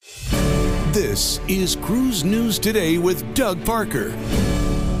This is Cruise News Today with Doug Parker.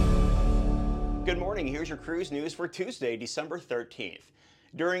 Good morning. Here's your cruise news for Tuesday, December 13th.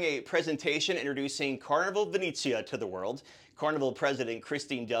 During a presentation introducing Carnival Venezia to the world, Carnival President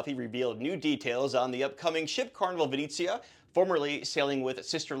Christine Duffy revealed new details on the upcoming ship Carnival Venezia, formerly sailing with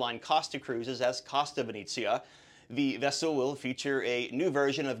sister line Costa Cruises as Costa Venezia. The vessel will feature a new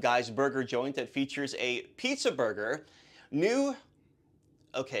version of Guy's Burger joint that features a pizza burger,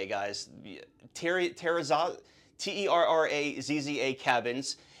 Terrazza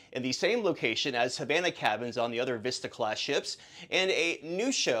cabins in the same location as Havana cabins on the other Vista-class ships, and a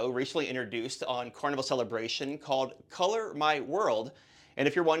new show recently introduced on Carnival Celebration called Color My World. And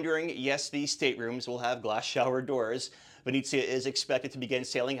if you're wondering, yes, the staterooms will have glass shower doors. Venezia is expected to begin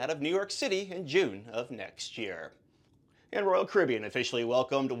sailing out of New York City in June of next year. And Royal Caribbean officially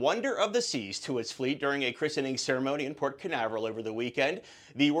welcomed Wonder of the Seas to its fleet during a christening ceremony in Port Canaveral over the weekend.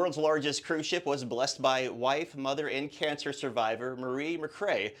 The world's largest cruise ship was blessed by wife, mother, and cancer survivor Marie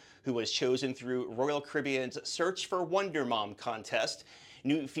McRae, who was chosen through Royal Caribbean's Search for Wonder Mom contest.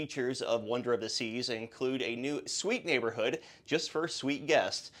 New features of Wonder of the Seas include a new suite neighborhood just for sweet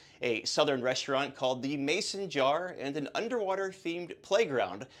guests, a southern restaurant called the Mason Jar, and an underwater-themed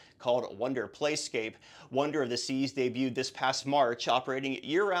playground called Wonder Playscape. Wonder of the Seas debuted this past March, operating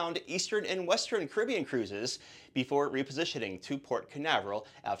year-round Eastern and Western Caribbean cruises before repositioning to Port Canaveral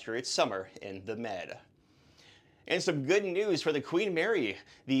after its summer in the Med. And some good news for the Queen Mary.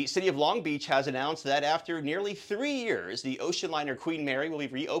 The city of Long Beach has announced that after nearly 3 years, the ocean liner Queen Mary will be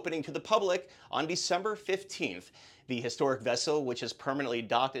reopening to the public on December 15th. The historic vessel, which is permanently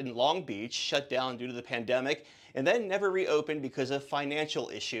docked in Long Beach, shut down due to the pandemic and then never reopened because of financial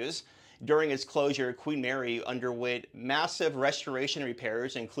issues. During its closure, Queen Mary underwent massive restoration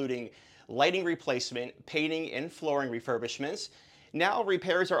repairs, including lighting replacement, painting, and flooring refurbishments. Now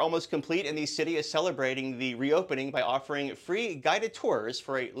repairs are almost complete, and the city is celebrating the reopening by offering free guided tours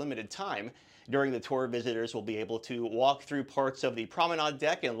for a limited time. During the tour, visitors will be able to walk through parts of the promenade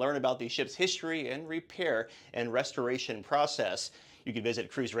deck and learn about the ship's history and repair and restoration process. You can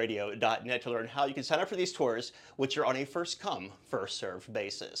visit cruiseradio.net to learn how you can sign up for these tours, which are on a first-come, first-served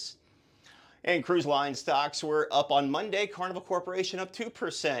basis. And cruise line stocks were up on Monday. Carnival Corporation up 2%,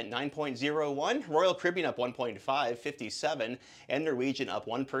 9.01. Royal Caribbean up 1.5, 57. And Norwegian up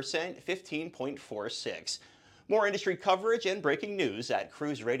 1%, 15.46. More industry coverage and breaking news at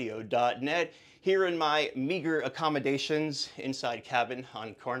cruiseradio.net. Here in my meager accommodations inside cabin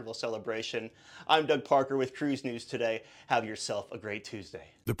on Carnival Celebration, I'm Doug Parker with Cruise News Today. Have yourself a great Tuesday.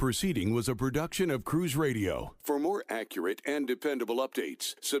 The proceeding was a production of Cruise Radio. For more accurate and dependable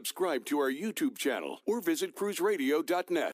updates, subscribe to our YouTube channel or visit cruiseradio.net.